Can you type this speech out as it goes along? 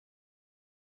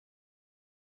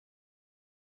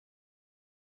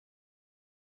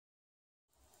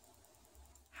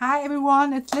Hi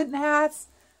everyone, it's Lindenherz.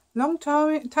 Long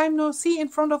time no see in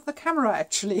front of the camera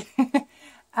actually.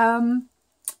 I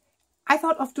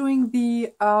thought of doing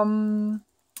the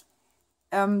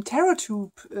tarot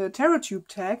tube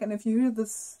tag, and if you hear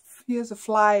this, here's a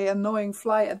fly, annoying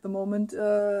fly at the moment,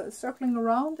 circling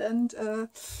around and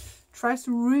tries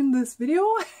to ruin this video.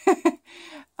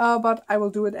 But I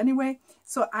will do it anyway.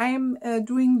 So I'm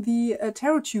doing the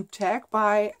tarot tube tag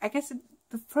by, I guess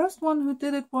the first one who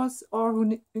did it was, or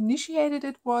who initiated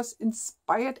it was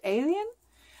Inspired Alien.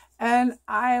 And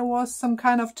I was some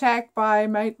kind of tag by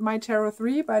My Tarot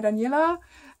 3 by Anielle.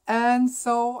 And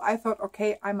so I thought,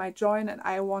 okay, I might join and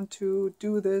I want to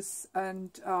do this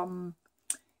and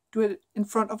do it in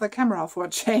front of the camera for a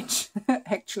change.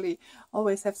 Actually,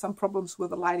 always have some problems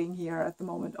with the lighting here at the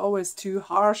moment. Always too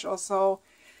harsh or so.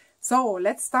 So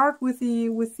let's start with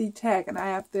the tag, and I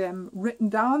have them written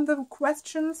down, the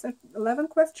questions, 11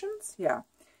 questions. Yeah.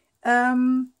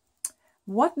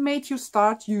 What made you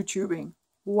start YouTubing?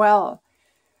 Well,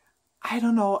 I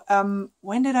don't know.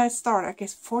 When did I start? I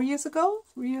guess 4 years ago?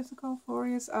 3 years ago? 4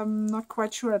 years? I'm not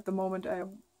quite sure at the moment. I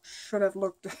should have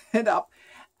looked it up.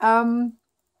 I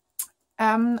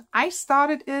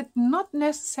started it not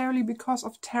necessarily because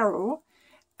of tarot,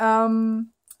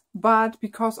 but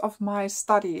because of my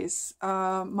studies.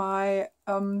 My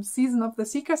Season of the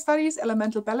Seeker studies,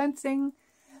 Elemental Balancing,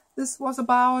 this was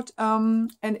about,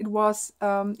 and it was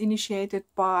initiated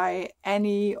by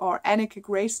Annie or Anneke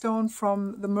Greystone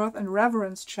from the Mirth and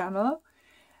Reverence channel.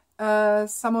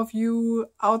 Some of you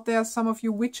out there, some of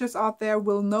you witches out there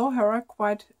will know her.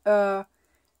 Quite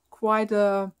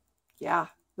a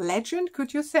legend,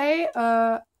 could you say?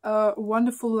 A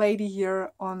wonderful lady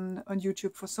here on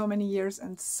YouTube for so many years,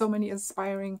 and so many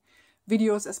inspiring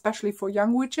videos, especially for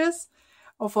young witches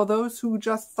or for those who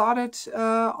just started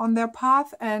on their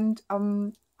path. And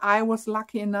I was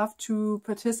lucky enough to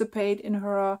participate in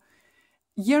her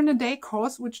year and a day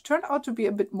course, which turned out to be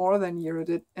a bit more than year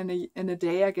in a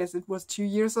day. I guess it was 2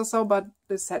 years or so, but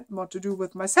this had more to do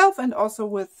with myself and also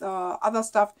with other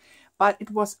stuff. But it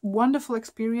was a wonderful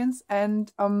experience,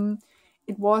 and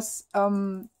it was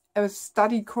a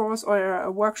study course or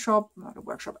a workshop, not a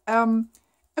workshop,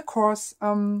 a course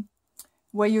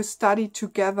where you study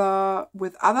together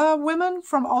with other women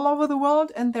from all over the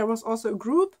world. And there was also a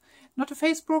group, not a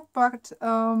Facebook, but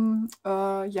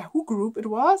a Yahoo group it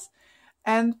was.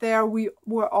 And there we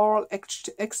were all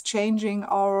exchanging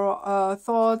our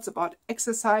thoughts about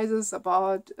exercises,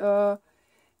 about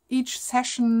each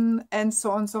session, and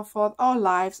so on and so forth, our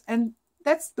lives. And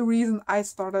that's the reason I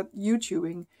started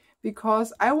YouTubing,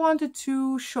 because I wanted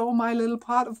to show my little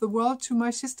part of the world to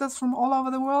my sisters from all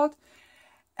over the world.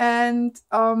 And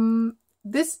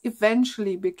this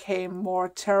eventually became more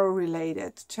tarot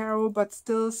related, but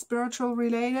still spiritual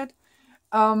related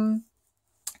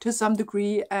to some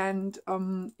degree. And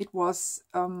it was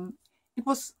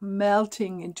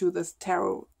melting into this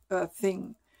tarot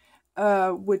thing.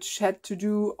 Which had to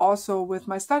do also with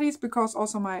my studies, because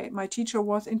also my teacher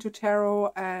was into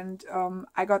tarot, and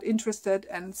I got interested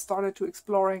and started to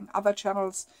exploring other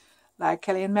channels like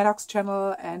Kelly and Maddox's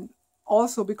channel, and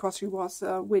also because she was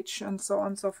a witch and so on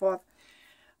and so forth.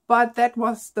 But that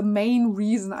was the main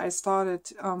reason I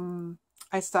started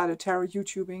tarot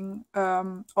YouTubing,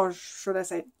 or should I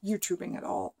say YouTubing at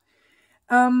all.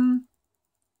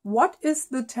 What is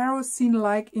the tarot scene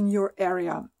like in your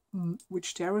area?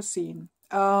 Which tarot scene?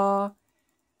 Well,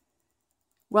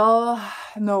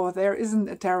 no, there isn't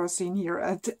a tarot scene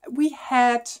here. We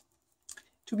had,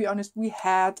 to be honest, we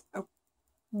had a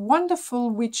wonderful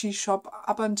witchy shop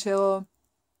up until,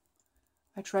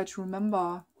 I try to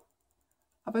remember,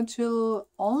 up until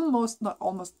almost, not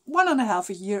almost, 1.5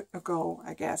 years ago,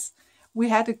 I guess. We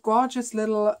had a gorgeous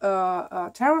little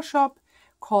tarot shop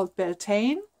called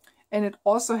Beltane. And it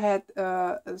also had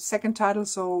a second title,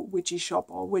 so Witchy Shop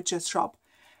or Witch's Shop.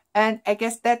 And I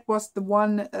guess that was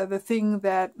the thing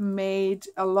that made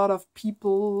a lot of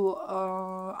people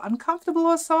uncomfortable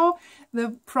or so.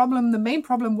 The main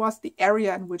problem was the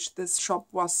area in which this shop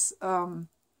was, or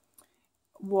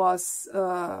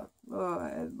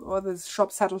this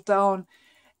shop settled down.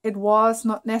 It was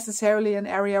not necessarily an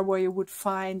area where you would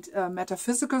find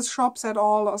metaphysical shops at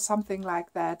all or something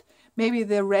like that. Maybe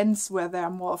the rents were there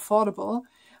more affordable,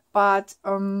 but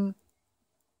the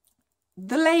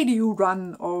lady who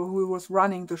was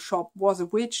running the shop was a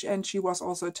witch, and she was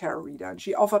also a tarot reader, and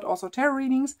she offered also tarot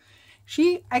readings.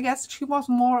 I guess she was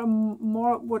more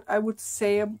what I would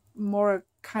say more a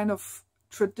kind of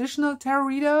traditional tarot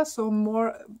reader, so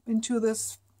more into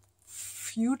this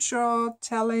future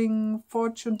telling,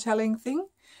 fortune telling thing.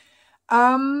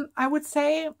 I would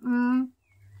say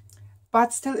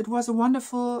but still it was a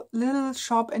wonderful little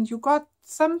shop, and you got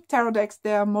some tarot decks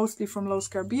there, mostly from Low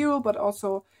Scale Bureau, but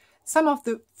also some of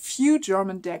the few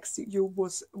German decks you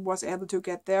was able to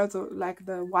get there, so like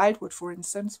the Wildwood, for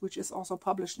instance, which is also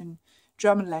published in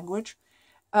German language.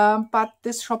 But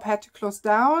this shop had to close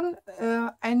down.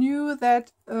 I knew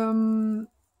that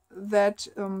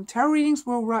tarot readings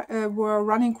were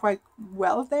running quite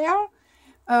well there,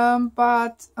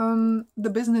 but the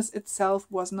business itself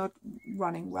was not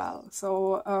running well.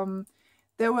 So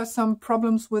there were some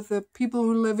problems with the people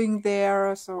who living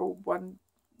there. So one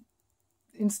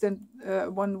incident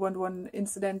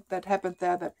that happened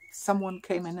there, that someone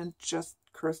came in and just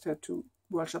cursed her to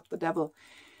worship the devil.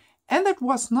 And that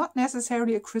was not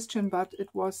necessarily a Christian, but it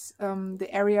was the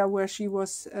area where she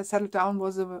was settled down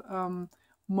was a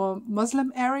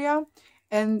Muslim area.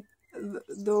 And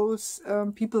those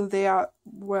people there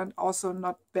weren't also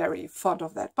not very fond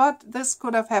of that. But this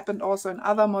could have happened also in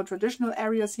other more traditional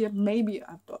areas here. Maybe,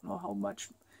 I don't know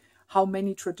how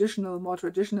many more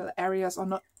traditional areas, or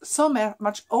not so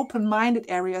much open-minded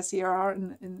areas here are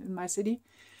in my city.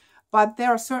 But there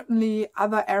are certainly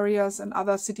other areas and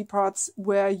other city parts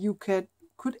where you could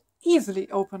easily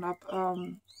open up a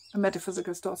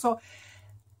metaphysical store. So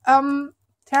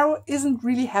tarot isn't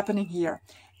really happening here.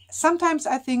 Sometimes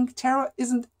I think tarot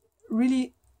isn't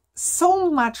really so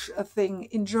much a thing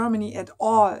in Germany at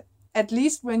all. At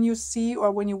least when you see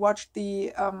or when you watch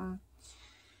the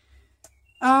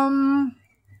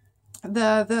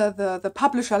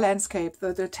publisher landscape,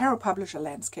 the tarot publisher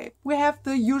landscape. We have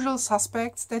the usual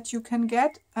suspects that you can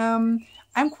get. I'm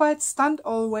quite stunned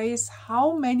always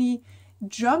how many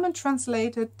German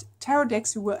translated tarot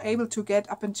decks you were able to get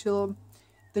up until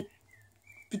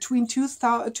between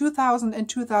 2000 and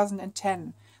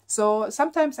 2010. So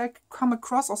sometimes I come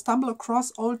across or stumble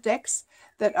across old decks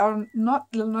that are not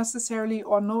necessarily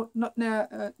or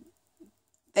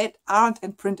that aren't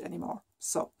in print anymore.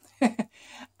 So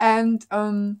and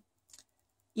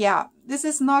yeah, this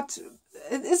is not,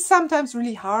 it is sometimes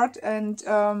really hard, and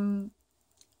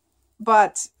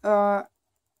but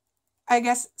I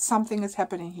guess something is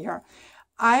happening here.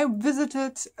 I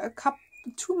visited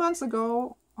almost 2 months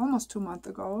ago, almost 2 months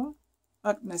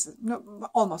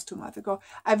ago,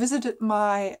 I visited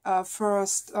my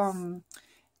first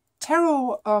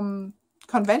tarot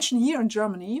convention here in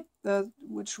Germany,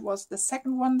 which was the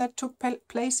second one that took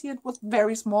place here. It was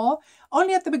very small,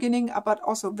 only at the beginning, but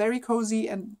also very cozy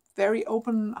and very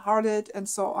open-hearted and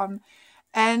so on.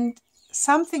 And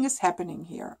something is happening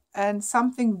here, and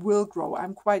something will grow,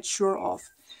 I'm quite sure of.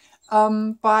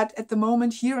 But at the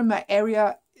moment here in my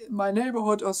area, my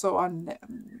neighborhood or so on,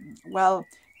 well,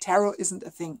 tarot isn't a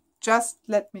thing. Just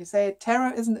let me say,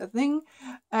 tarot isn't a thing.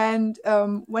 And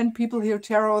when people hear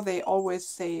tarot, they always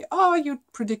say, oh, you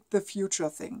predict the future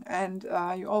thing. And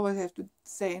you always have to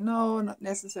say, no, not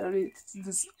necessarily. This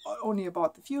is only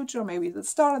about the future. Maybe it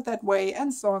started that way,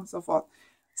 and so on and so forth.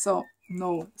 So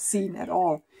no scene at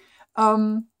all.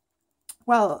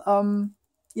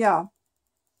 Yeah.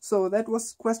 So that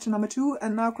was question number 2.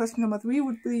 And now question number 3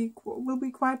 will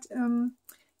be quite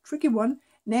tricky one.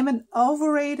 Name an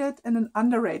overrated and an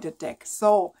underrated deck.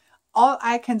 So all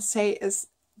I can say is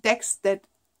decks that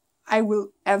I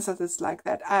will answer this like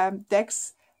that.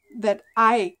 Decks that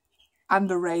I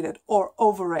underrated or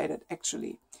overrated,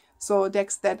 actually. So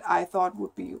decks that I thought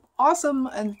would be awesome,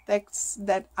 and decks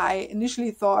that I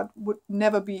initially thought would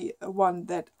never be one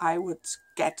that I would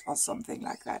get or something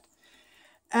like that.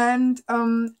 And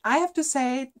I have to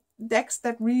say, decks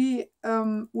that really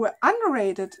were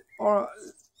underrated or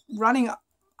running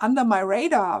under my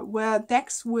radar were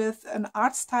decks with an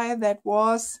art style that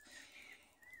was,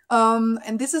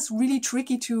 and this is really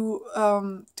tricky to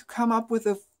come up with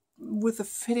a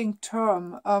fitting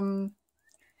term.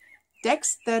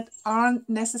 Decks that aren't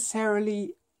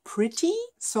necessarily pretty,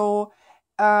 so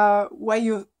where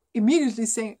you immediately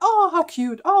saying, oh, how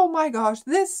cute, oh my gosh,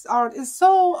 this art is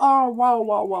so, oh, wow,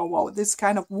 wow, wow, wow, this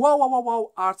kind of wow, wow, wow,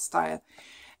 wow art style.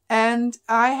 And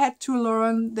I had to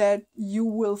learn that you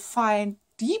will find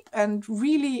deep and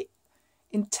really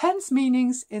intense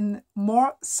meanings in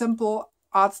more simple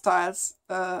art styles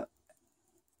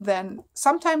than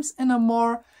sometimes in a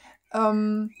more,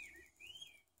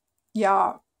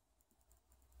 yeah,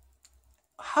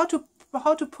 how to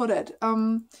put it,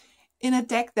 in a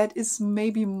deck that is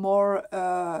maybe more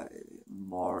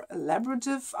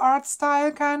elaborative art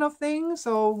style kind of thing.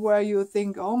 So where you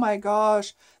think, oh my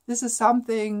gosh, this is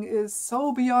something is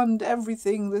so beyond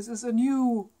everything. This is a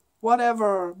new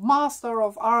whatever master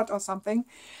of art or something.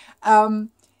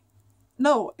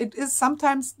 No, it is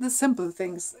sometimes the simple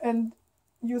things, and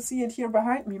you see it here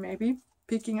behind me, maybe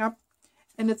picking up,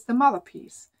 and it's the mother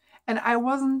piece. and I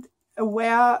wasn't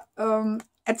aware,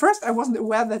 at first I wasn't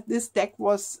aware that this deck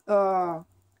was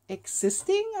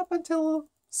existing up until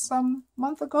some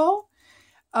month ago.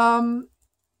 And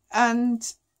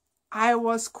I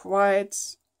was quite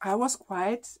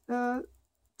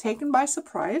taken by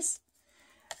surprise.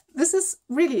 This is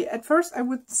really, at first I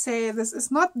would say, this is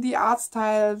not the art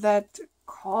style that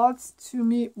calls to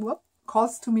me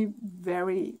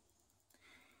very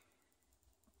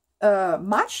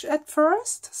much at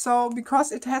first. So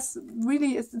because it has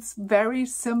really, it's very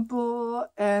simple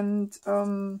and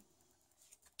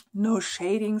no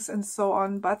shadings and so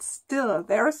on, but still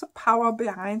there is a power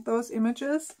behind those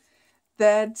images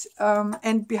that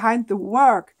and behind the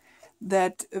work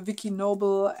that Vicky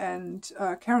Noble and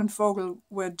Karen Vogel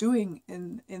were doing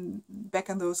in back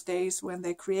in those days when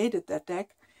they created that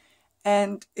deck.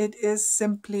 And it is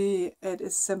simply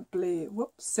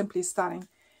stunning.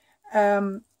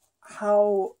 How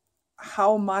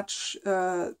much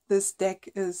this deck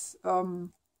is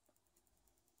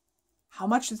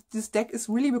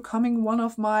really becoming one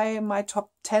of my top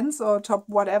 10s or top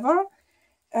whatever,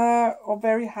 or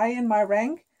very high in my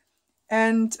rank.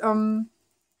 And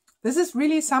this is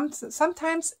really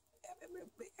sometimes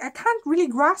I can't really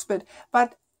grasp it,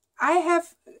 but I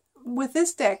have, with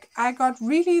this deck, I got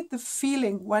really the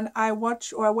feeling when I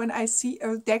watch or when I see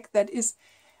a deck that is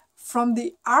from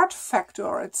the art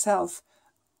factor itself,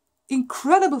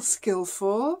 incredible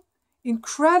skillful,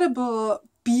 incredible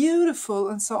beautiful,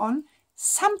 and so on.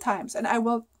 Sometimes, and I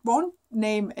won't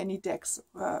name any decks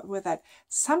with that,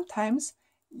 sometimes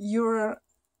you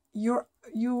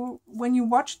when you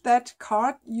watch that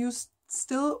card, you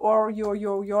still, or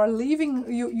you're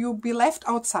leaving, you be left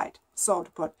outside, so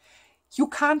to put. You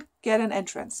can't get an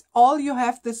entrance. All you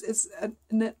have, this is an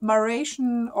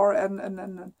admiration or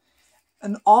an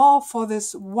awe for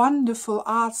this wonderful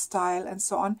art style and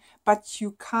so on, but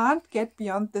you can't get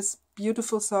beyond this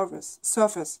beautiful surface,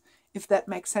 if that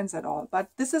makes sense at all. But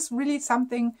this is really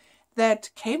something that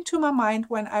came to my mind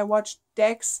when I watched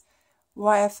decks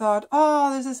where I thought,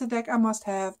 oh, this is a deck I must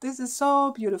have. This is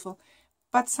so beautiful.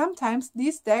 But sometimes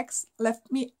these decks left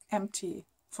me empty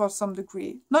for some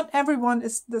degree. Not everyone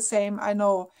is the same, I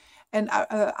know. And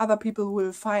other people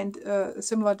will find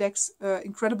similar decks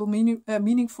incredibly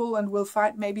meaningful and will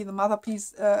find maybe the mother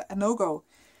piece a no-go.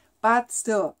 But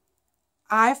still,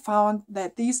 I found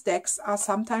that these decks are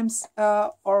sometimes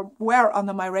or were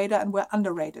under my radar and were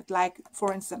underrated. Like,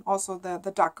 for instance, also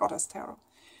the Dark Goddess Tarot.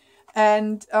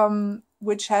 And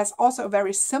which has also a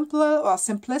very simple or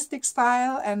simplistic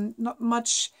style and not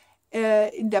much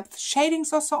in-depth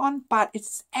shadings or so on. But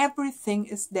everything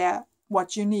is there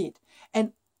what you need.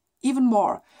 And even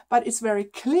more, but it's very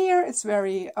clear, it's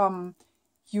very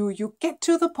you get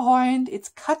to the point,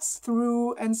 it cuts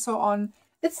through and so on.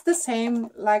 It's the same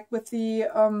like with the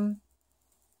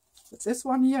with this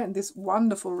one here and this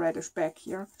wonderful reddish back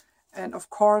here, and of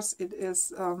course it is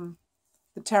the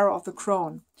Tarot of the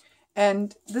Crone.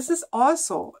 And this is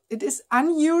also, it is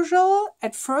unusual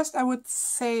at first. I would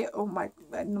say, oh my,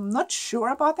 I'm not sure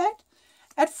about that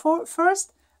at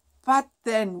first. But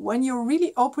then when you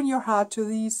really open your heart to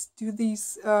these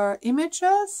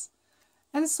images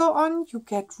and so on, you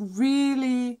get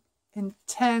really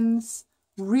intense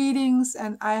readings.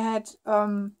 And I had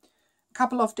a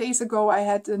couple of days ago, I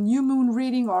had a new moon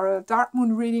reading or a dark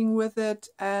moon reading with it.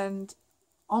 And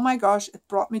oh my gosh, it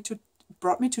brought me to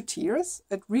tears.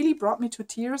 It really brought me to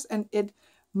tears, and it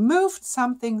moved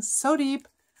something so deep.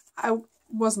 I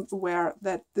wasn't aware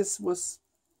that this was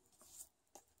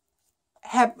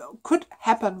could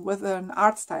happen with an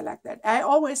art style like that. I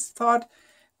always thought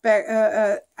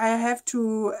I have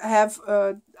to have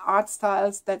art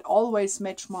styles that always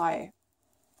match my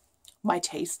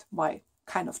taste, my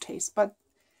kind of taste. But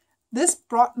this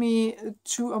brought me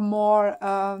to a more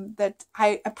that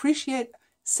I appreciate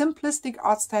simplistic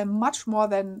art style much more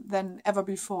than ever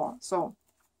before. So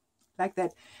like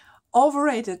that.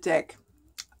 Overrated deck.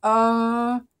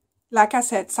 Like I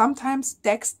said, sometimes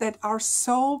decks that are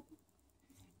so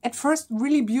at first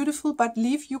really beautiful but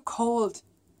leave you cold.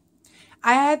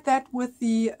 I had that with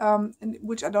the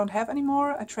which I don't have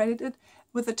anymore, I traded it,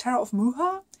 with the Tarot of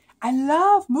Muha. I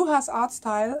love Muha's art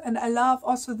style, and I love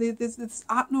also this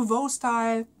Art Nouveau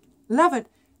style. Love it.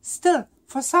 Still,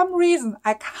 for some reason,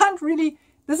 I can't really,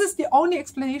 this is the only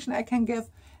explanation I can give.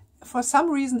 For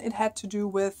some reason, it had to do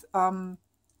with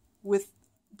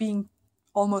being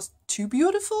almost too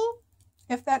beautiful,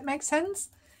 if that makes sense.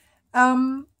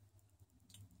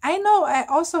 I know I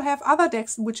also have other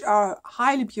decks which are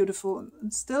highly beautiful,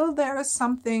 and still there is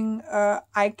something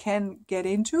I can get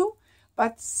into,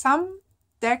 but some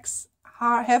decks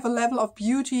have a level of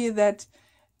beauty that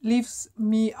leaves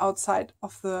me outside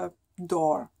of the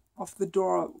door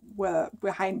where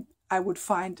behind I would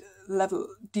find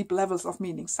deep levels of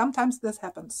meaning. Sometimes this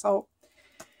happens. So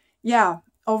yeah,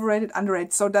 overrated,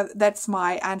 underrated. So that's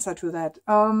my answer to that.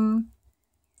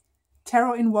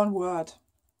 Tarot in one word.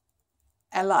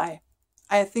 Ally.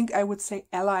 I think I would say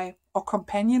ally or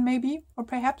companion maybe, or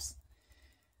perhaps.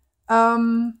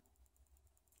 I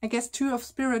guess Two of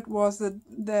Spirit was the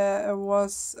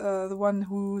one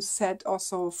who said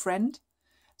also friend.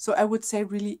 So I would say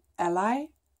really ally.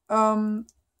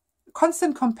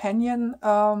 Constant companion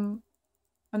on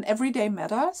everyday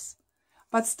matters,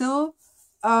 but still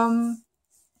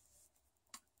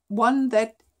one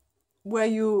that where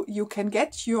you can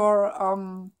get your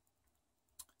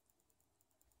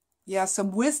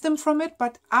some wisdom from it,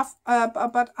 but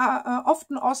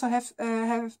often also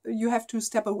you have to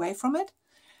step away from it,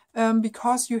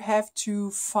 because you have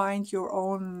to find your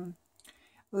own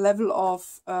level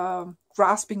of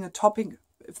grasping a topic,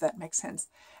 if that makes sense.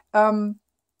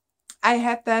 I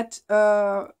had that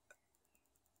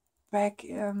back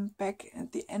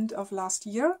at the end of last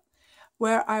year,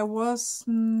 where I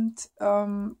wasn't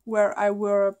where I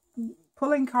were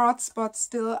pulling cards, but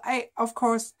still of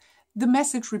course the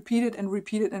message repeated and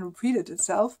repeated and repeated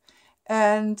itself.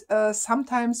 And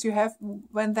sometimes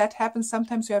when that happens,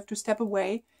 sometimes you have to step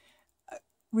away,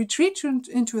 retreat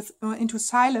into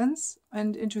silence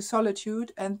and into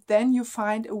solitude, and then you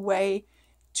find a way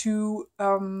to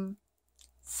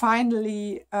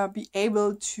finally be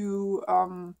able to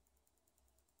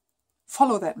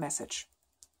follow that message,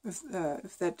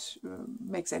 if that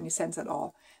makes any sense at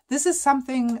all. This is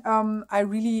something I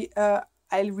really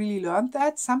learned,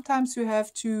 that sometimes you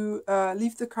have to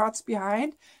leave the cards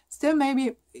behind, still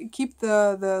maybe keep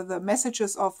the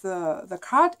messages of the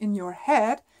card in your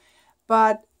head,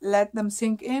 but let them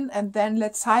sink in, and then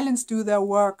let silence do their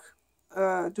work,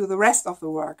 do the rest of the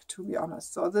work, to be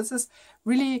honest. So this is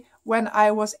really when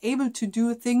I was able to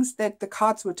do things that the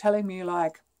cards were telling me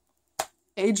like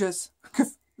ages.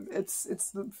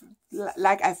 It's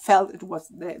like I felt it was,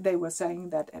 they were saying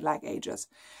that like ages.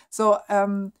 So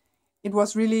it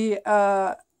was really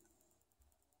back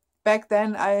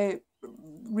then I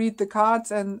read the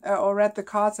cards or read the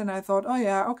cards, and I thought, oh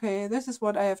yeah, okay, this is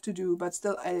what I have to do, but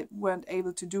still I weren't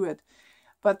able to do it.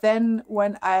 But then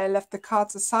when I left the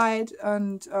cards aside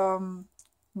and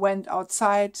went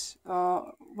outside,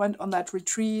 went on that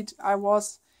retreat, I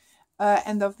was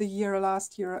end of the year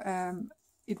last year,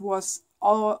 it was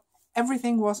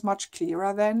everything was much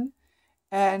clearer then,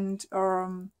 and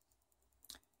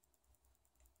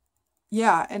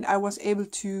yeah, and I was able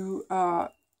to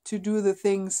do the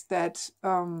things that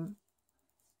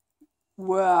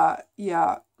were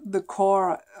the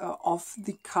core of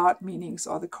the card meanings,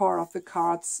 or the core of the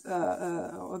cards,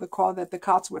 or the core that the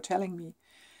cards were telling me.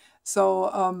 So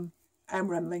I'm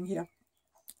rambling here.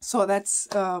 So that's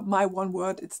my one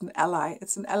word. It's an ally.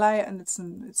 It's an ally, and it's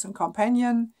a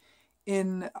companion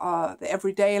in the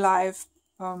everyday life.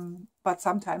 But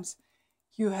sometimes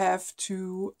you have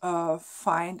to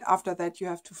find, after that, you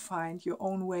have to find your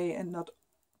own way, and not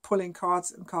pulling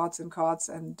cards and cards and cards,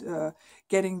 and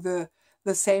getting the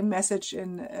same message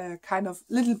in kind of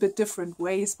little bit different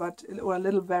ways, or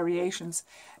little variations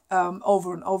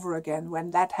over and over again.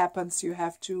 When that happens, you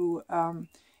have to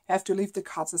leave the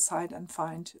cards aside and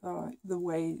find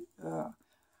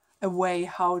a way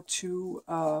how to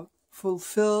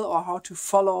fulfill, or how to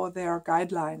follow their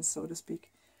guidelines, so to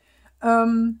speak.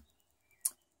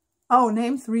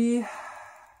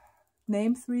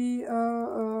 Name three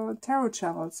tarot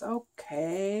channels.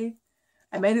 Okay,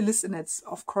 I made a list, and it's,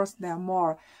 of course, there are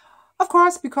more. Of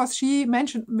course, because she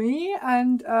mentioned me,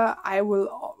 and I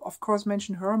will, of course,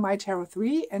 mention her, My Tarot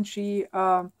 3, and she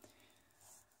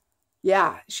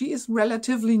is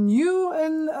relatively new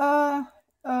in the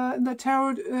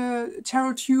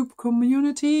tarot tube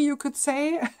community, you could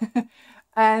say.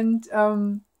 And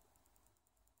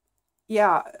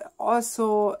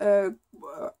also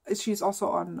she's also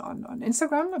on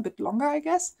Instagram, a bit longer, I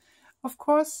guess. Of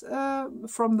course,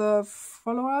 from the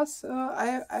followers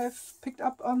I've picked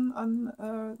up on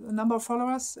the number of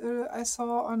followers I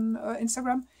saw on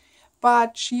Instagram.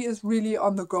 But she is really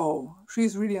on the go.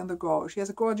 She's really on the go. She has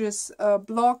a gorgeous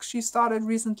blog she started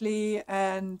recently,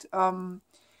 and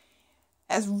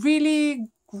has really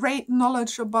great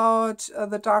knowledge about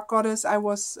the Dark Goddess. I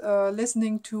was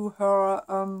listening to her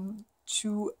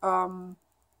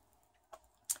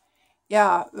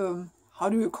how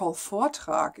do you call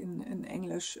Vortrag in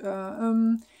English?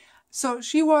 So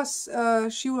she was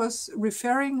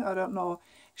referring, I don't know,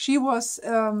 she was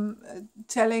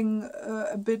telling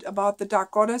a bit about the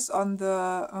Dark Goddess on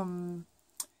the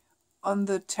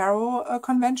the tarot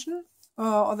convention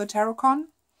or the tarot con,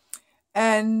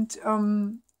 and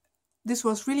this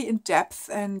was really in depth,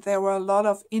 and there were a lot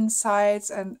of insights,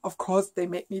 and of course they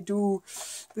made me do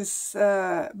this,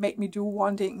 made me do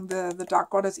wanting the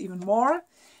Dark Goddess even more.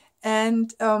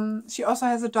 And she also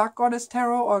has a Dark Goddess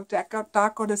tarot or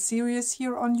Dark Goddess series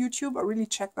here on YouTube. I really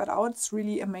check that out. It's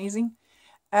really amazing.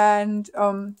 And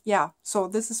yeah, so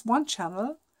this is one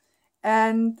channel.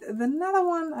 And another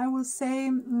one, I will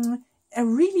say, a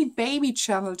really baby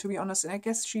channel, to be honest. And I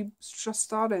guess she just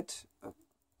started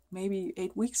maybe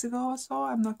 8 weeks ago or so.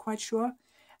 I'm not quite sure.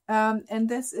 And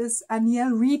this is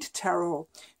Anielle Reid Tarot.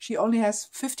 She only has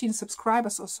 15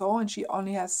 subscribers or so, and she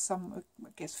only has some, I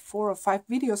guess, 4 or 5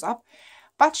 videos up.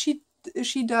 But she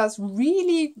does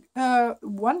really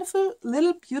wonderful,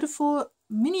 little, beautiful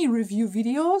mini review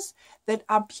videos that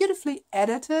are beautifully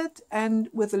edited and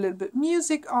with a little bit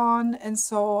music on, and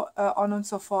so on and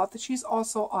so forth. She's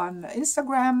also on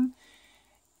Instagram.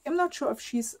 I'm not sure if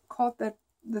she's called that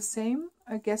the same.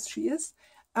 I guess she is.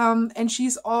 And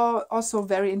she's also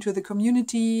very into the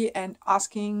community and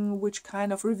asking which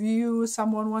kind of review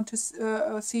someone wants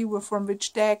to see from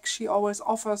which deck. She always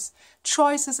offers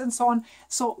choices and so on.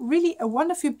 So really a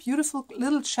wonderful, beautiful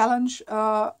little challenge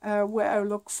where I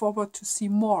look forward to see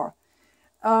more.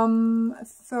 A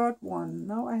third one.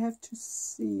 Now I have to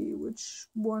see which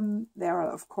one. There are,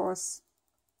 of course,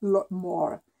 a lot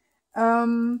more.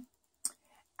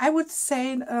 I would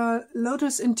say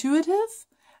Lotus Intuitive.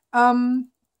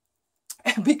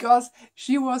 Because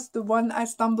she was the one I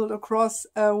stumbled across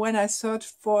when I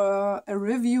searched for a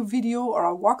review video or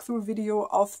a walkthrough video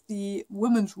of the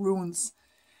Women's Runes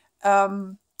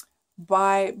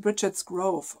by Bridget's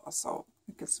Grove or so.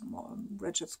 I guess more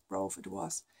Bridget's Grove it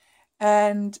was.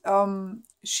 And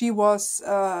she was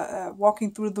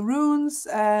walking through the runes,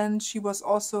 and she was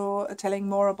also telling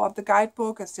more about the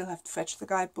guidebook. I still have to fetch the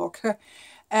guidebook.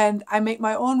 And I made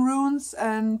my own runes,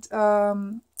 and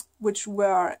which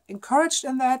were encouraged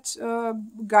in that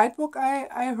guidebook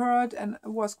I heard, and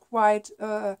was quite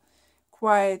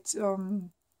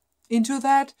into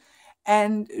that.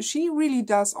 And she really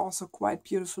does also quite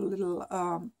beautiful little,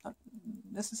 not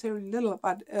necessarily little,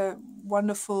 but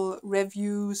wonderful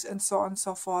reviews and so on and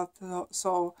so forth.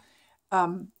 So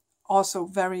also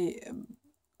very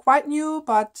quite new,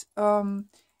 but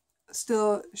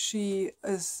still she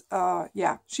is,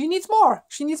 yeah, she needs more.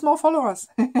 She needs more followers.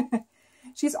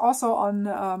 She's also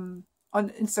on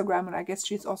Instagram, and I guess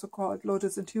she's also called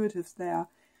Lotus Intuitive there.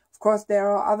 Of course,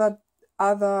 there are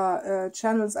other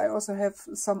channels. I also have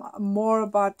some more,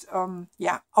 but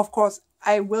yeah, of course,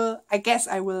 I guess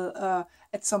I will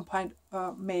at some point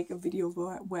make a video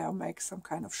where I make some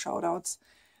kind of shout outs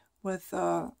with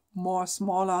more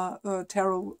smaller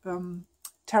tarot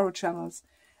channels.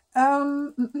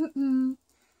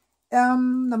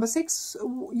 Number 6,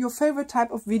 your favorite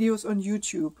type of videos on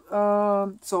YouTube.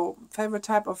 So favorite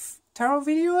type of tarot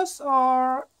videos,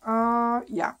 or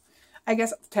yeah, I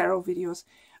guess tarot videos.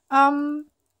 Often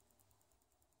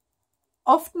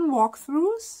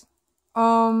walkthroughs.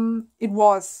 It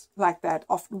was like that,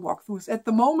 often walkthroughs. At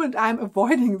the moment, I'm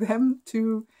avoiding them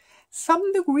to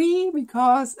some degree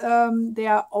because they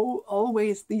are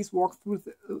always, these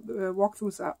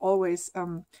walkthroughs are always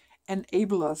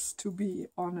enablers, to be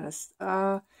honest.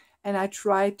 And I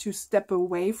try to step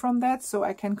away from that so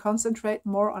I can concentrate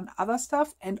more on other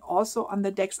stuff and also on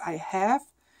the decks I have.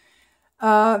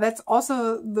 That's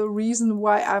also the reason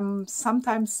why I'm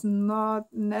sometimes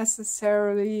not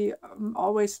necessarily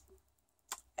always...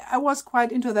 I was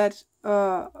quite into that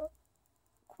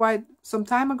quite some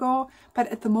time ago, but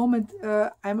at the moment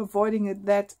I'm avoiding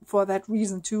it for that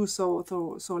reason too. So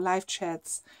live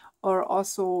chats, or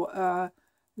also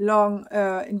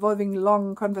involving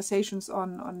long conversations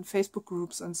on Facebook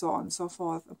groups and so on and so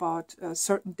forth about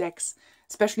certain decks,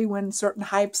 especially when certain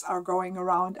hypes are going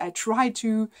around. I try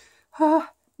to,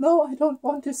 no, I don't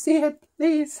want to see it,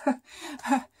 please.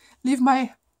 Leave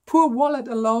my poor wallet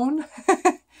alone.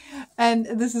 And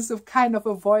this is a kind of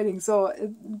avoiding, so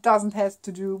it doesn't have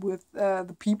to do with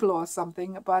the people or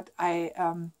something, but I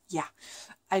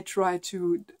try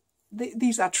to...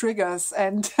 These are triggers,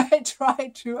 and I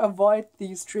try to avoid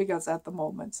these triggers at the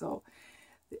moment. So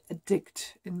the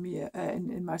addict in me,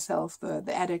 in myself, the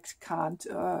addict can't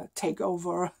take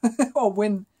over or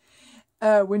win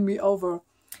me over.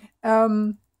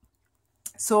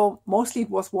 So mostly it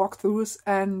was walkthroughs,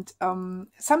 and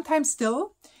sometimes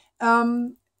still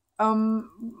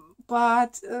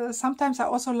sometimes I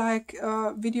also like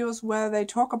videos where they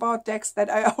talk about decks that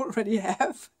I already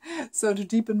have, so to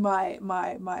deepen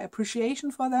my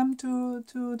appreciation for them to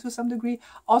some degree.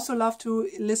 Also love to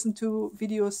listen to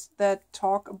videos that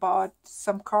talk about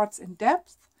some cards in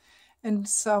depth and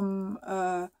some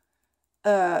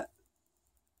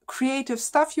creative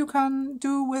stuff you can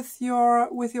do with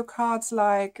your cards,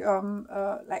 like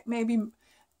maybe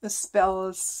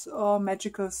spells or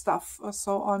magical stuff or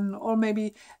so on, or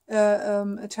maybe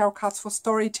tarot cards for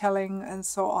storytelling and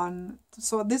so on.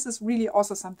 So this is really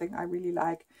also something I really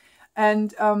like.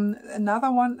 And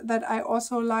another one that I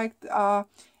also liked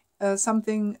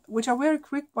something which are very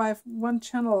quick by one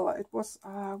channel. It was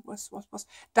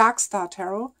Dark Star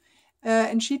Tarot.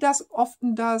 And she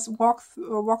often does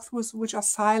walkthroughs which are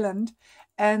silent,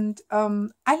 and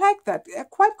I like that. They're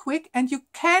quite quick, and you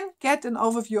can get an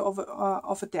overview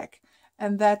of a deck,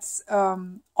 and that's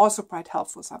also quite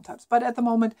helpful sometimes. But at the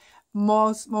moment,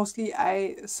 mostly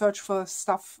I search for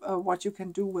stuff what you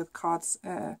can do with cards,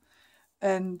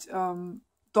 and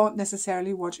don't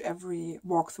necessarily watch every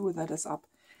walkthrough that is up.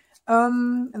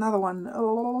 Another one.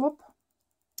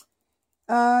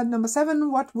 Number 7,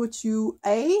 what would you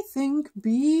A, think,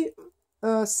 B,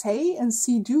 say, and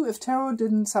C, do if tarot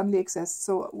didn't suddenly exist?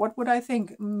 So what would I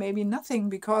think? Maybe nothing,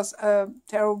 because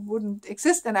tarot wouldn't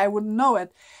exist and I wouldn't know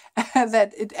it,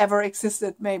 that it ever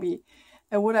existed, maybe.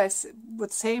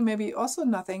 Would say maybe also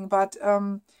nothing, but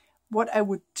what I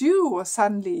would do or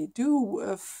suddenly do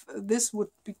if this would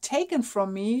be taken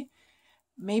from me,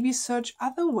 maybe search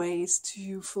other ways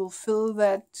to fulfill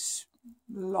that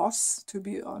loss, to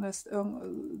be honest.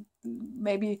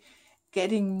 Maybe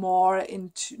getting more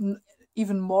into,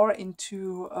 even more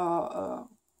into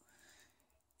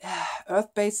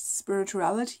earth-based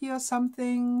spirituality or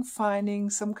something, finding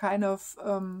some kind of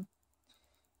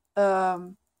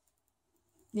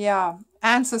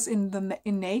answers in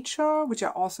nature, which I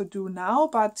also do now,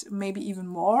 but maybe even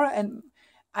more. And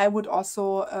I would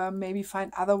also maybe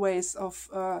find other ways of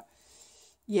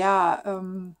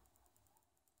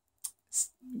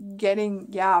getting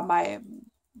my,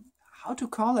 how to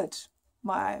call it,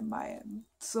 my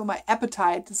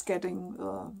appetite is getting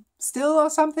still or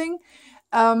something,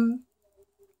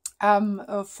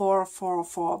 for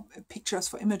pictures,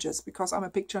 for images, because I'm a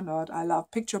picture nerd. I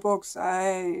love picture books,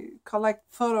 I collect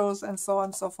photos and so on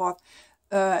and so forth,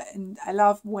 and I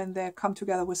love when they come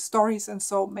together with stories, and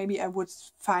so maybe I would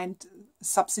find a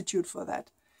substitute for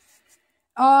that.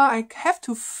 I have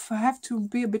to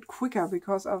be a bit quicker,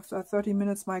 because after 30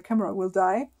 minutes my camera will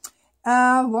die.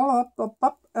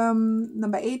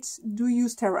 Number 8, do you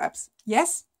use tarot apps?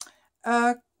 Yes,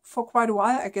 for quite a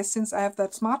while, I guess, since I have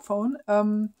that smartphone.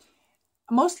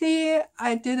 Mostly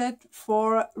I did it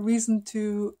for reason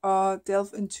to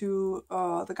delve into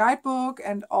the guidebook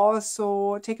and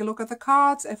also take a look at the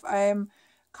cards if I'm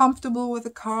comfortable with the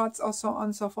cards, or so on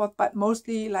and so forth. But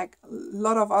mostly, like a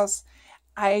lot of us,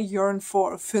 I yearn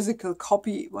for a physical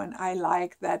copy when I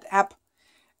like that app.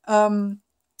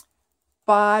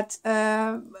 But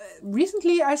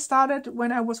recently I started,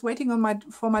 when I was waiting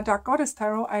for my Dark Goddess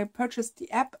Tarot, I purchased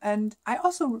the app, and I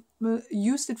also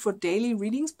used it for daily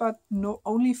readings, but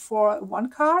only for one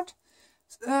card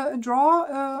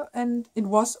draw, and it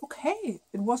was okay.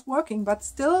 It was working, but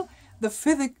still the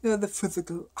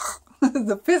physical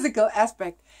the physical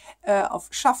aspect of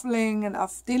shuffling and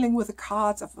of dealing with the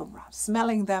cards, of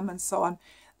smelling them and so on,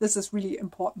 this is really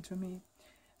important to me.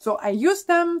 So I use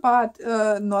them, but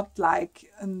not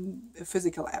like a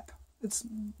physical app. It's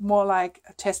more like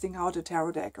testing out a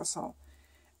tarot deck or so.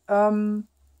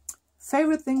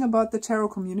 Favorite thing about the tarot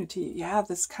community? Yeah,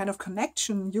 this kind of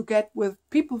connection you get with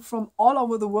people from all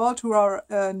over the world who are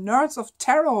nerds of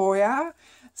tarot, yeah?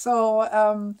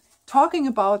 So talking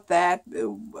about that,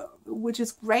 which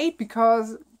is great,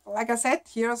 because, like I said,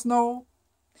 here's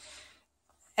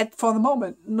for the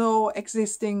moment, no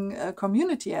existing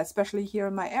community, especially here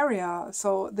in my area.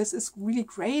 So this is really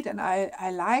great, and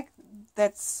I like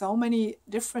that so many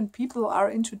different people are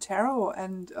into tarot,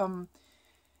 and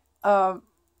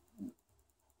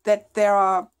that there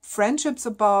are friendships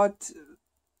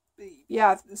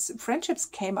friendships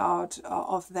came out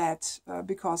of that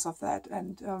because of that,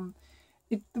 and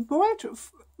the world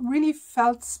really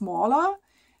felt smaller,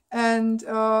 and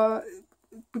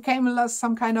became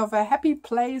some kind of a happy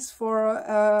place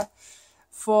for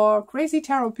crazy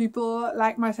tarot people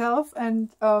like myself.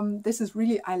 And this is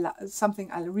really something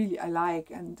I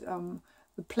like, and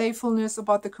the playfulness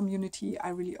about the community I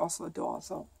really also adore.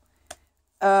 So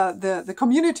the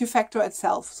community factor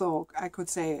itself, so I could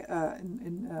say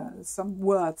in some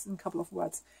words, in a couple of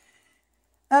words.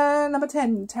 Number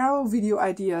 10, tarot video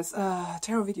ideas.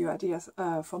 Tarot video ideas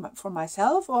for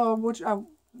myself, or which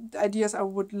ideas I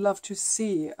would love to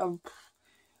see.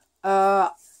 I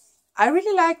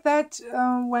really like that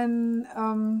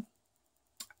when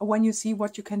you see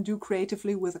what you can do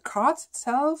creatively with the cards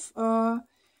itself.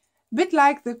 Bit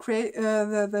like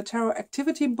the tarot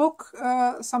activity book,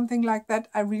 something like that.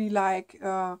 I really like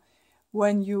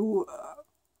when you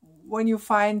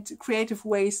find creative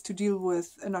ways to deal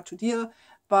with, not to deal,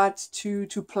 but to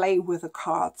play with the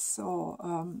cards. So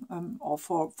or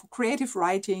for creative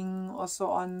writing or so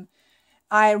on.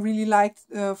 I really like,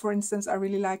 for instance, I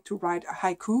really like to write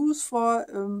haikus for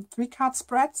 3-card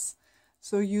spreads.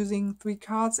 So using 3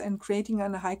 cards and creating a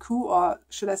haiku, or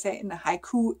should I say in a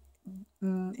haiku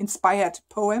inspired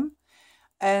poem.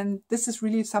 And this is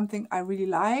really something I really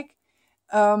like.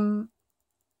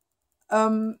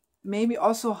 Maybe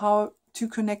also how to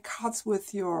connect cards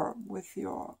with your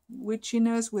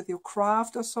witchiness, with your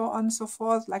craft, or so on and so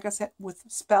forth. Like I said, with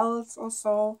spells or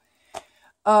so.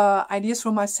 Ideas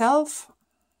for myself.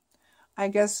 I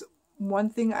guess one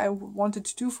thing I wanted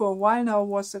to do for a while now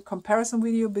was a comparison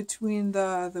video between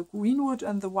the Greenwood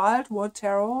and the Wildwood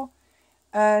Tarot.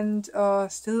 And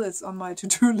still it's on my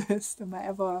to-do list, my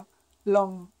ever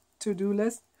long to-do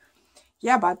list.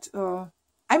 Yeah, but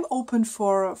I'm open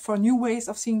for new ways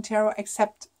of seeing tarot,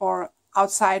 except or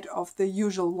outside of the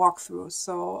usual walkthroughs.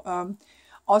 So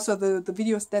also the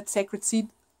videos that Sacred Seed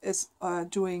is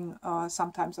doing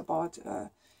sometimes about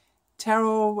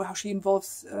tarot, how she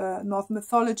involves Norse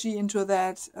mythology into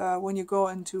that. When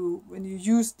you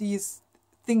use these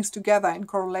things together in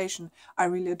correlation, I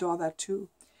really adore that too.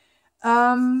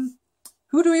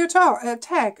 Who do you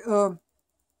tag?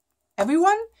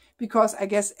 Everyone, because I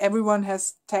guess everyone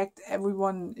has tagged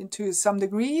everyone into some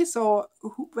degree. So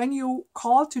when you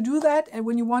call to do that, and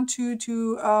when you want to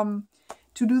do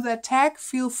that tag,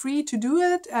 feel free to do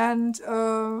it, and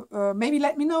maybe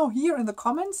let me know here in the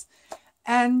comments.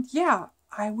 And yeah,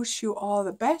 I wish you all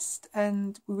the best,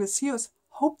 and we will see us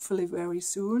hopefully very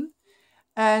soon.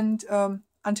 And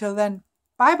until then,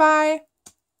 bye bye.